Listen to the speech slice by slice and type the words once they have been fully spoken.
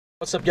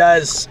What's up,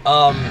 guys?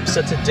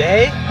 So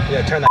today,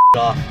 yeah, turn that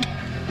off.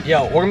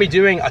 Yo, we're gonna be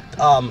doing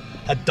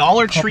a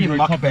Dollar Tree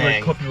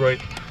mukbang.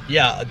 Copyright.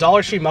 Yeah, a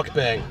Dollar Tree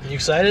mukbang. You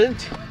excited?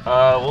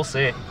 We'll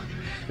see.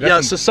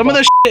 Yeah. So some of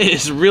the shit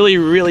is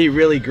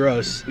really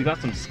gross. We got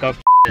some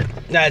scuffed.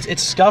 Nah,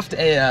 it's scuffed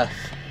AF.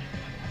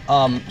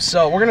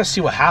 So we're gonna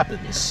see what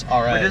happens.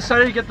 All right. We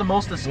decided to get the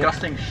most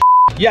disgusting.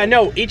 Yeah,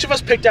 no. Each of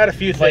us picked out a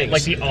few things.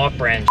 Like the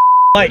off-brand.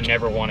 Like you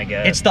never want to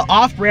get. It's the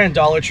off-brand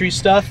Dollar Tree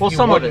stuff. Well, you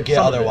some of wouldn't it. get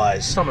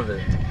otherwise. Some of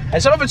it.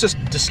 And some of it's just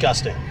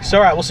disgusting. So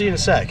all right, we'll see you in a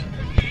sec.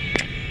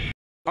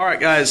 All right,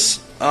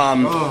 guys.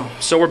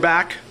 So we're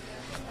back.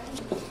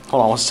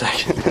 Hold on one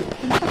second.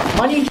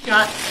 Money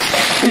shot.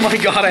 Oh my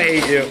god, I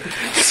hate you.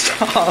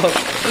 Stop.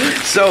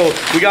 So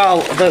we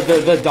got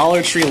the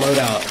Dollar Tree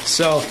loadout.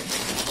 So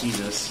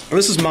Jesus.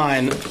 this is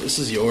mine. This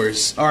is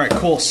yours. All right,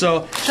 cool.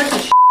 So Check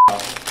this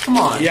out. Come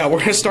on. yeah, we're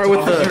gonna start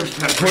with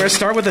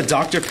the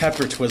Dr.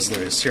 Pepper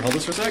Twizzlers. Here, hold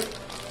this for a sec.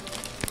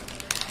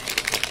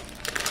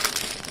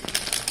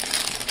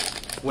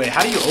 Wait,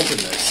 how do you open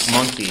this?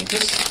 Monkey.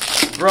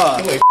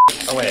 Bruh.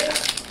 Oh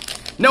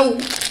wait. No.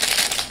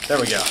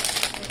 There we go.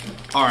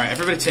 All right,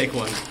 everybody take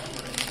one.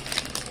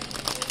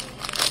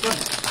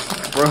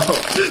 Bro,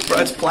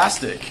 it's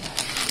plastic.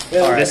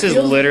 Yeah, This is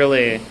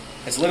literally.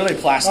 It's literally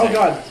plastic. Oh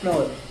god,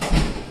 smell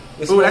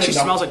it. Ooh, it actually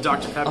smells like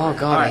Dr. Pepper. Oh,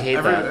 God, All right, I hate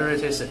that.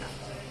 Everybody taste it.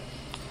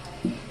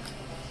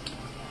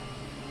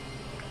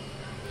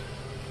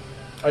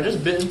 I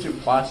just bit into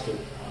plastic.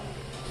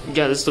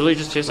 Yeah, this literally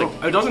just tastes like.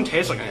 It doesn't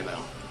taste like anything.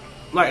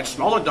 Like, it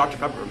smells like Dr.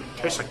 Pepper. It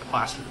tastes like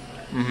plastic.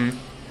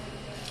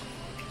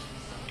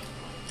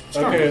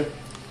 Okay.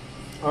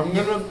 I'm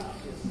gonna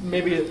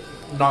maybe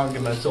not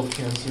give myself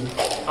cancer.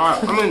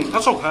 Alright, I mean,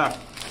 that's okay.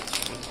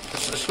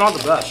 It's not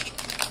the best.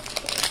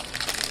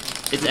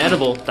 It's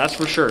edible, that's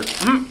for sure.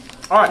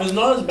 Alright, It's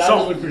not as bad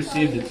So- as we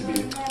perceived it to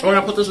be. we're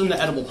gonna put this in the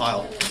edible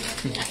pile.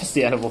 It's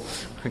the edible.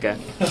 Okay.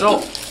 So,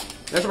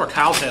 these are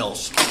cow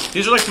tails.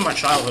 These are like from my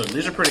childhood.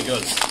 These are pretty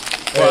good.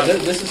 Alright,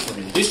 this is for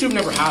me. These two have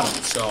never had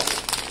them, so.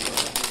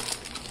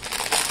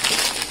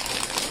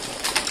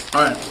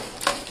 Alright,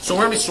 so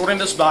we're gonna be sorting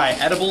this by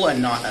edible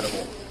and not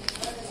edible.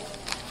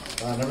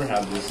 I never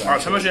had this.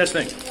 Alright, so how much do you guys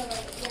think?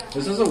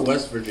 Is this a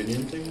West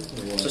Virginian thing?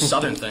 Or what? It's a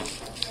southern thing.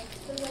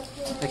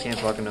 I can't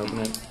fucking open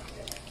it.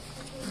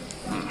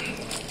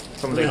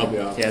 Let me help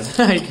you out. Yes,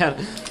 I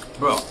can.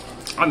 Bro,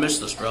 I miss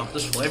this, bro.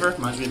 This flavor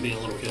reminds me of being a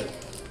little kid.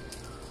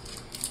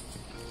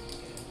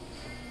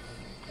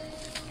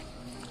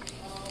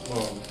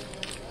 Well,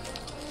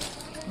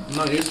 I'm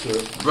not used to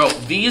it. Bro,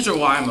 these are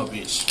why I'm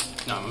obese.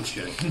 No, I'm just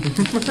kidding.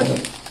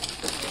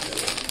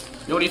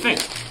 Yo, what do you think?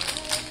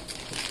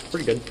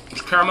 Pretty good.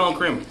 It's caramel and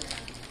cream.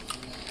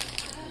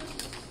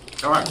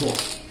 Alright, cool.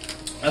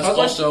 That's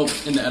How's also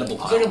in the edible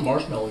It's like a pile.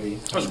 marshmallow-y.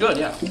 That's good,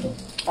 yeah.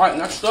 Alright,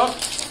 next up.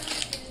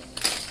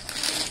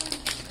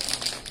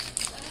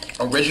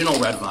 Original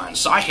red vines.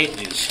 So I hate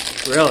these.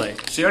 Really?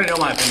 So you already know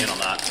my opinion on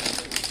that.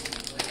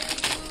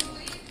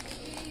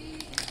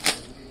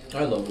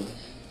 I love it.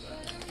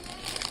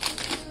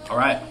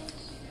 Alright.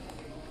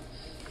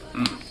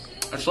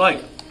 It's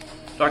like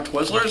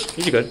Twizzlers,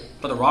 These are good.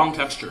 but the wrong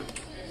texture.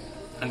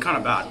 And kind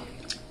of bad.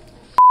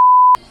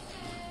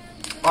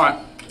 Alright,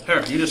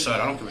 here, you decide.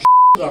 I don't give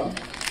a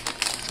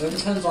That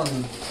depends on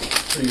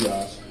who you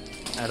ask.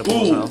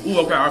 Edible as hell. Ooh,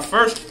 okay, our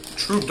first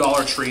true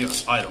Dollar Tree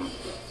item.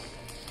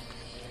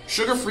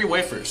 Sugar-free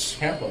wafers.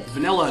 Tampa.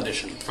 Vanilla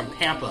edition from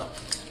Tampa.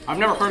 I've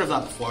never heard of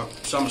that before,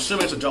 so I'm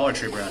assuming it's a Dollar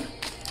Tree brand.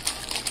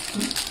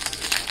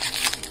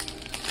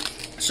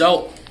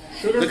 So,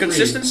 the Sugar-free.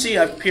 consistency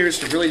appears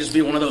to really just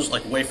be one of those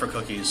like wafer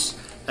cookies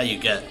that you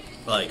get,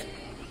 like,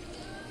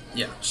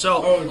 yeah.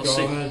 So, Oh let's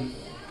see. god.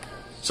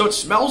 So it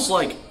smells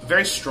like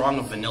very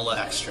strong vanilla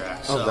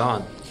extract. So. Oh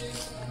god.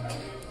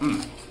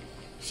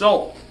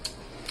 So,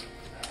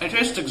 it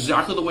tastes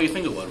exactly the way you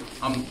think it would.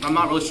 I'm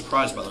not really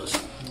surprised by this.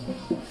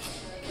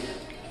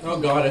 Oh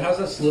god, it has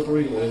that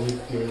slippery, oily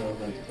feeling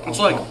on It's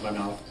the like- top of my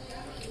mouth.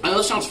 I know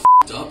this sounds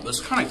f***ed up, but it's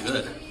kind of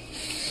good.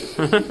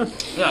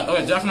 Yeah,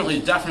 okay, definitely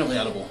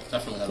edible.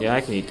 Definitely edible. Yeah,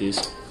 I can eat these.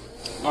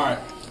 Alright,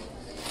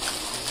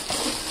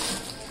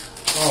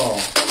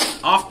 Oh.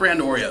 off-brand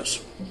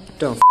Oreos.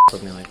 Don't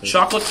with me like this.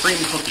 Chocolate cream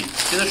cookie.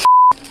 See this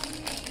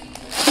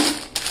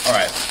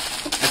Alright,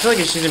 I feel like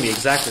it shouldn't be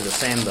exactly the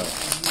same though.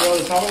 Bro,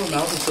 the top of my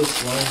mouth is so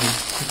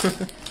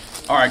slimy.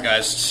 alright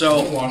guys, I'm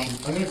so gonna wash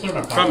it. I'm gonna clear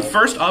my from palate.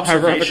 first I'd rather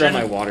grab observation,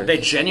 my water. they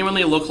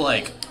genuinely look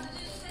like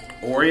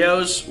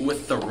Oreos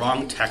with the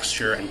wrong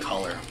texture and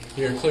color.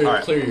 Here, clear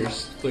Alright. your...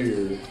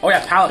 Oh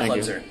yeah, palate Thank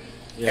you. cleanser.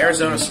 Yeah.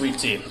 Arizona sweet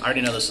tea. I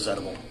already know this is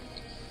edible.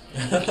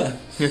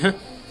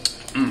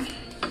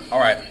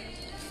 Alright.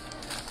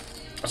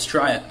 Let's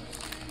try it.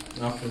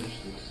 I'll finish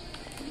this.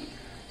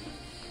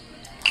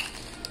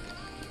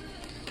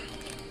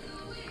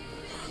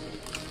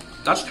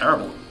 That's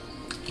terrible.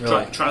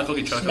 Really? Try the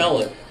cookie, try the Smell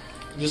cookie.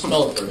 it. Just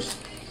smell it first.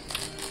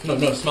 No,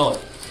 smell it.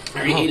 I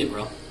already ate it,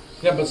 bro.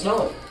 Yeah, but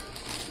smell it.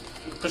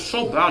 It's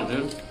so bad,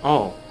 dude.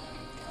 Oh.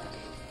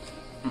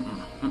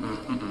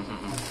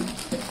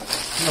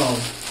 No.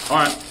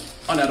 Alright,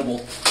 unedible.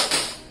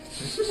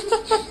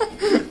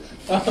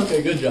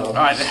 Okay, good job.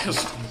 Alright,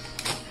 so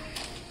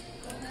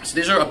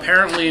these are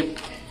apparently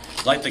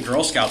like the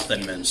Girl Scout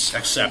Thin Mints,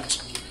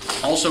 except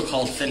also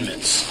called Thin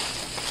Mints.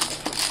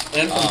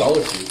 And from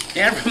Dollar Tree.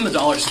 And from the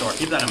dollar store,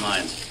 keep that in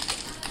mind.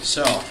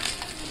 So.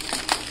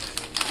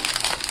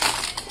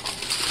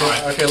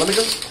 Okay, let me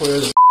just clear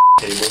the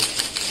table.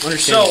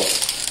 So,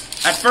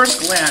 at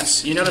first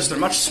glance, you notice they're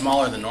much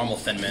smaller than normal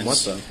Thin Mints. What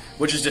the?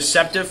 Which is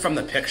deceptive from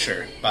the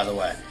picture, by the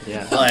way.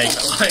 Yeah. Like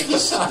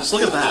just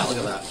look at that, look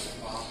at that.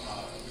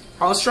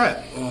 Oh, let's try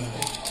it.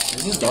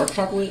 Is this dark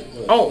chocolate?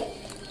 Oh,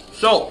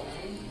 so,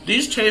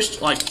 these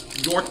taste like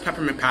York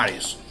peppermint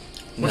patties.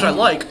 Which I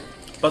like,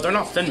 but they're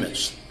not Thin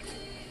Mints.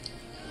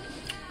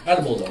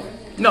 Edible though.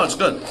 No, it's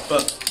good,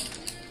 but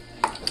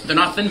they're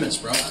not Thin Mints,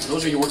 bro.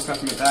 Those are York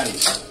peppermint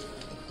patties.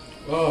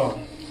 Oh,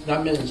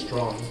 that mint is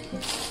strong.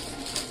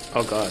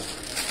 Oh god.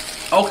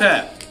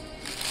 Okay.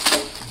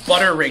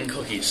 Butter ring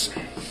cookies.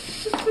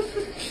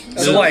 So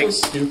That's so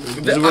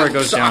stupid. This is where it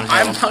goes downhill.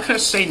 I'm not gonna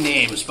say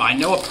names, but I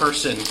know a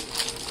person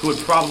who would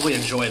probably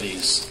enjoy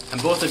these,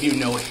 and both of you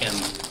know him.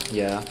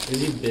 Yeah.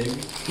 Is he big?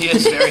 He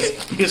is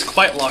he is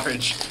quite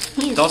large.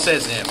 Don't say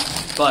his name.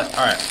 But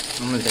all right.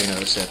 I'm gonna take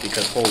another sip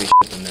because holy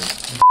shit, the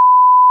mint.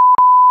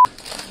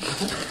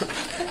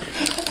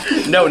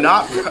 No,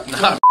 not.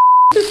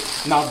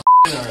 Not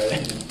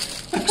already.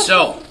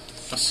 So,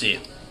 let's see.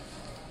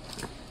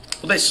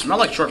 Well, they smell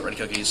like shortbread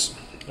cookies.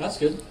 That's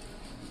good.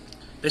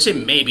 They say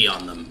maybe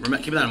on them.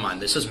 Keep that in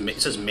mind. It says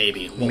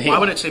maybe. Well, Maybe. why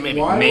would it say maybe?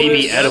 Why?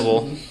 Maybe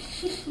edible.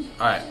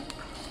 All right.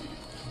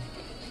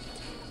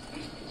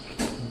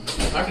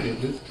 I can do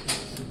it, dude.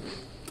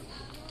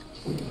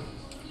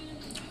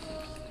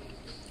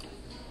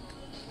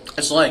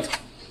 It's like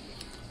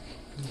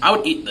I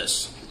would eat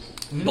this,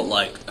 but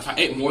like if I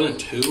ate more than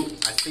two,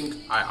 I think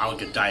I would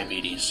get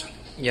diabetes.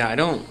 Yeah, I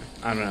don't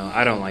know.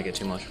 I don't like it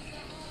too much.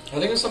 I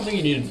think it's something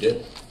you need to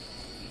dip.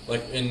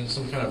 Like in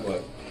some kind of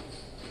like,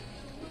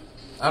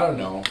 I don't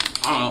know,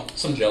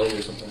 some jelly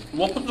or something.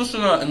 We'll put this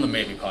in the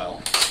maybe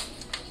pile.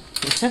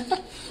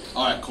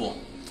 All right, cool.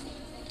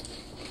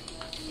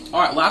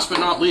 All right, last but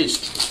not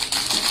least,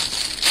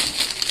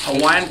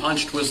 Hawaiian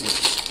Punch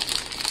Twizzlers.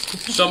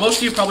 So most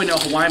of you probably know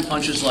Hawaiian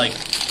Punch is like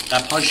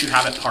that punch you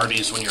have at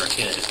parties when you're a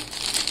kid,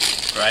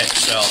 right?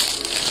 So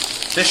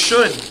this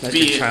should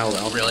be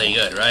really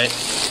good, right?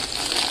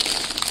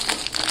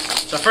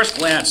 So at first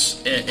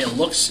glance,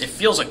 it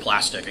feels like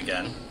plastic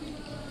again.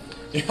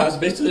 Yeah, it's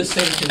basically the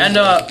same thing. And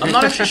I'm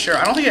not actually sure.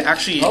 I don't think it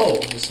actually. Oh,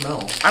 the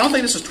smell. I don't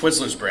think this is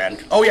Twizzlers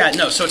brand. Oh yeah,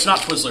 no. So it's not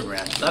Twizzler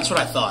brand. That's what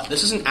I thought.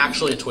 This isn't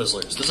actually a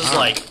Twizzlers. This is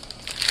like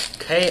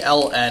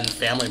KLN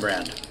family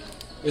brand.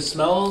 It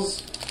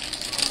smells.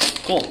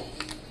 Cool.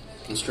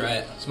 Let's try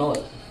it. Smell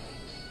it.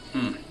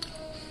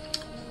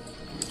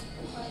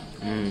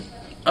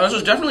 Oh, this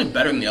is definitely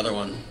better than the other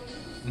one.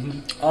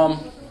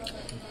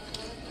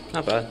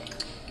 Not bad.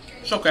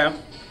 It's okay.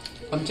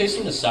 I'm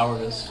tasting the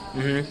sourness.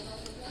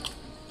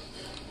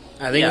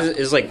 I think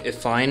it's like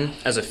fine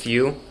as a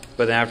few,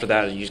 but then after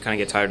that, you just kind of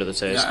get tired of the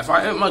taste. Yeah, if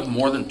I ate like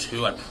more than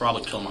two, I'd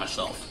probably kill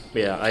myself.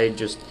 Yeah, I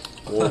just.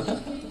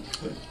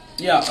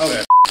 Yeah.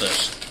 Okay.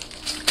 This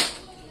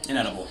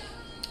inedible.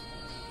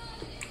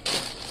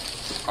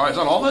 All right, is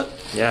that all of it?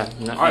 Yeah.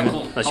 No, All right,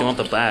 cool. Unless you want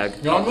the bag.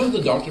 You want to move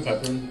the Dr.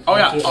 Pepper? Oh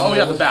yeah. Oh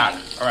yeah, the bag.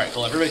 All right,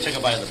 cool. Everybody take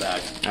a bite of the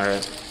bag. All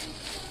right.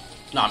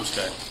 No, I'm just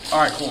kidding. All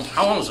right, cool.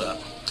 How long was that?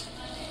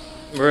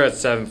 We're at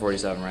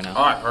 7:47 right now.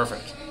 All right,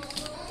 perfect.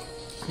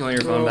 You want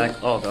your phone back?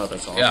 Oh god,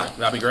 that's all. Yeah,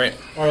 that'd be great.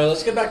 All right,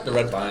 let's get back to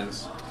Red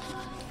Vines.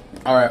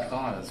 All right.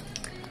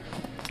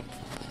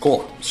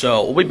 Cool.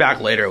 So we'll be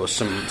back later with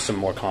some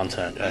more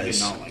content,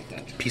 guys.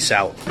 Peace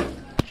out.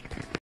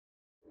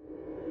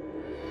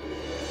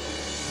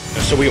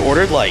 So we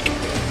ordered like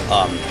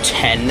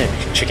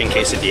 10 chicken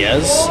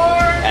quesadillas,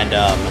 and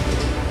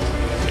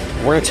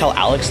we're gonna tell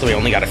Alex that we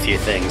only got a few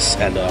things,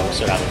 and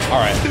so all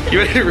right. You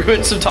ready to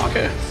ruin some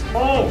tacos?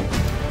 Oh!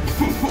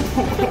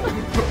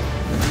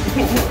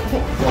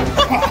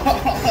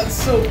 That's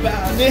so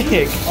bad,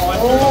 Nick.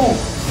 Oh!